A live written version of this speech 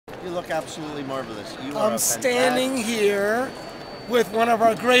You look absolutely marvelous. You are I'm standing here with one of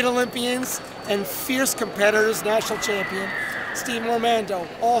our great Olympians and fierce competitors, national champion, Steve Mormando,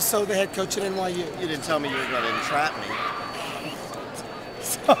 also the head coach at NYU. You didn't tell me you were going to entrap me.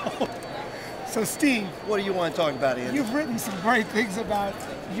 So Steve, what do you want to talk about, Andy? You've written some great things about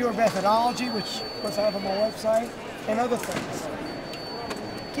your methodology, which of course I have on my website, and other things.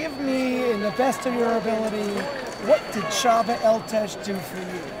 Give me, in the best of your ability, what did Chava El-Tesh do for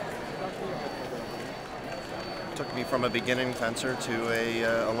you? Took me from a beginning fencer to a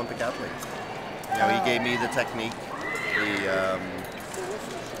Olympic athlete. You know, he gave me the technique,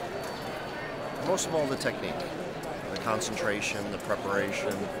 most of all the technique, the concentration, the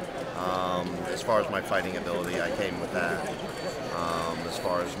preparation. As far as my fighting ability, I came with that. As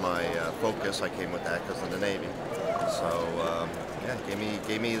far as my focus, I came with that because of the Navy. So yeah,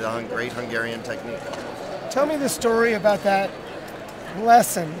 gave me the great Hungarian technique. Tell me the story about that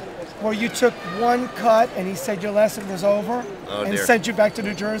lesson where you took one cut and he said your lesson was over and sent you back to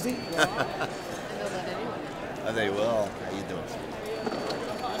New Jersey. They will. How you doing?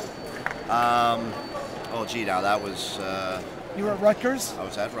 Oh gee, now that was. You were at Rutgers? I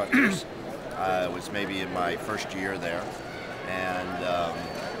was at Rutgers. It was maybe in my first year there, and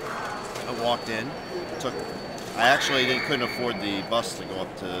I walked in. I actually couldn't afford the bus to go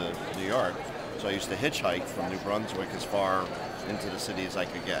up to New York, so I used to hitchhike from New Brunswick as far into the city as I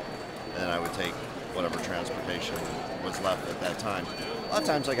could get, and then I would take whatever transportation was left at that time. A lot of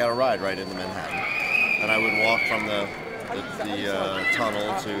times I got a ride right into Manhattan, and I would walk from the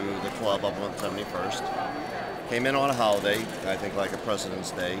tunnel to the club up on 71st. Came in on a holiday, I think like a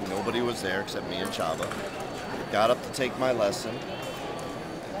President's Day. Nobody was there except me and Chava. Got up to take my lesson.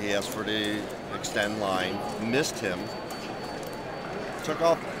 He asked for the extend line, missed him, took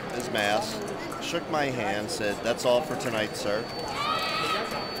off his mask, shook my hand, said, "That's all for tonight, sir."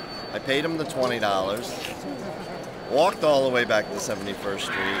 I paid him the $20, walked all the way back to 71st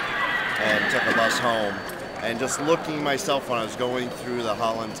Street, and took a bus home. And just looking myself when I was going through the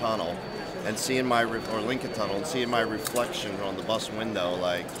Holland Tunnel, and seeing or Lincoln Tunnel, and seeing my reflection on the bus window,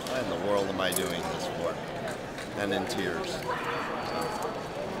 like, what in the world am I doing this for? And in tears.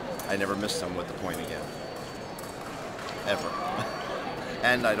 I never missed them with the point again. Ever.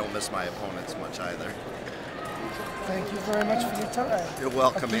 And I don't miss my opponents much either. Thank you very much for your time. You're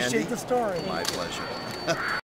welcome, Andy. I appreciate the story. My pleasure.